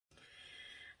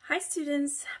Hi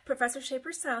students, Professor Shea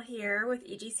Purcell here with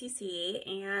EGCC,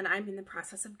 and I'm in the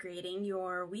process of grading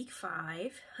your week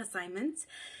 5 assignments.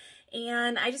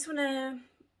 And I just want to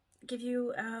give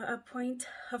you a point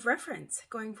of reference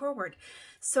going forward.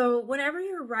 So whenever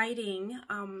you're writing,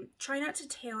 try not to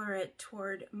tailor it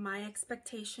toward my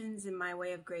expectations and my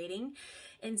way of grading.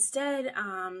 Instead,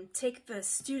 take the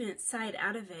student side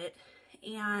out of it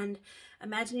and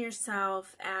imagine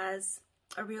yourself as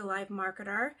a real live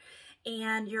marketer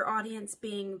and your audience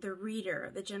being the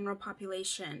reader, the general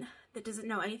population that doesn't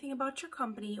know anything about your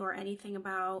company or anything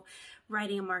about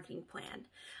writing a marketing plan.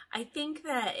 I think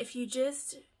that if you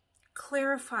just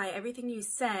clarify everything you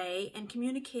say and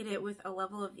communicate it with a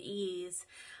level of ease,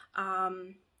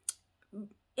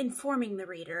 informing the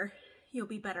reader, you'll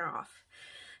be better off.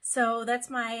 So that's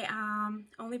my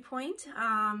only point.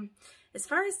 As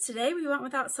far as today, we went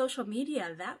without social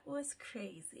media. That was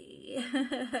crazy.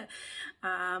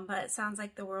 But it sounds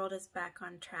like the world is back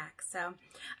on track. So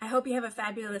I hope you have a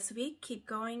fabulous week. Keep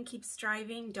going, keep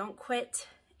striving, don't quit,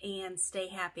 and stay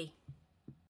happy.